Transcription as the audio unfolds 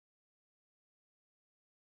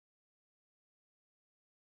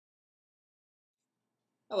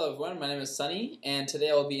Hello everyone, my name is Sunny, and today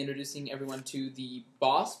I will be introducing everyone to the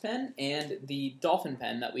Boss Pen and the Dolphin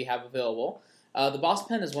Pen that we have available. The Boss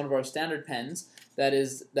Pen is one of our standard pens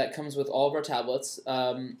that comes with all of our tablets,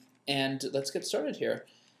 and let's get started here.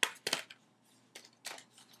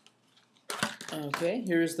 Okay,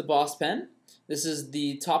 here's the Boss Pen. This is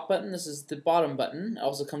the top button, this is the bottom button. It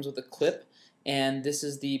also comes with a clip, and this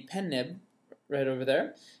is the pen nib right over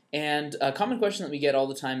there. And a common question that we get all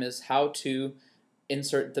the time is how to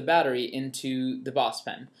insert the battery into the Boss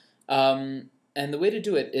Pen. And the way to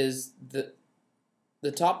do it is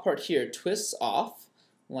the top part here twists off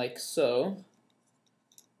like so,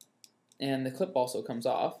 and the clip also comes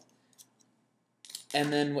off.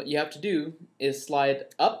 And then what you have to do is slide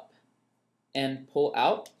up and pull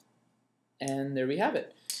out, and there we have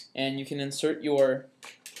it. And you can insert your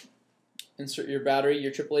battery,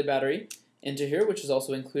 your AAA battery, into here, which is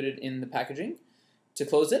also included in the packaging. To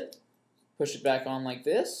close it, push it back on like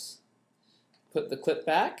this, put the clip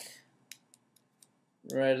back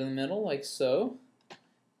right in the middle like so,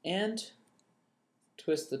 and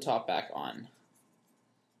twist the top back on.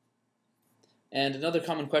 And another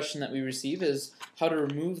common question that we receive is how to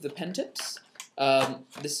remove the pen tips.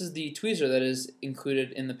 This is the tweezer that is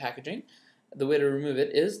included in the packaging. The way to remove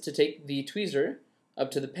it is to take the tweezer up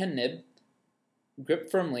to the pen nib, grip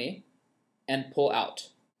firmly, and pull out.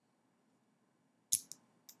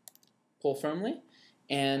 Pull firmly,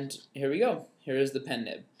 and here we go. Here is the pen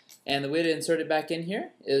nib. And the way to insert it back in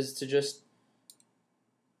here is to just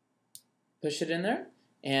push it in there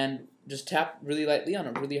and just tap really lightly on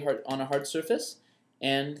a hard surface,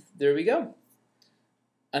 and there we go.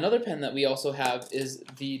 Another pen that we also have is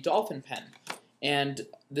the Dolphin Pen, and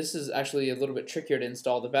this is actually a little bit trickier to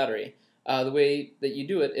install the battery. The way that you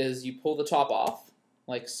do it is you pull the top off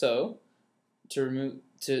like so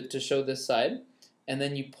to show this side. And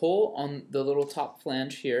then you pull on the little top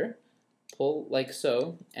flange here, pull like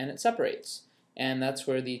so, and it separates. And that's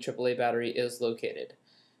where the AAA battery is located.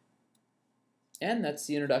 And that's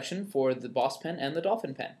the introduction for the Boss Pen and the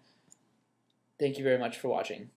Dolphin Pen. Thank you very much for watching.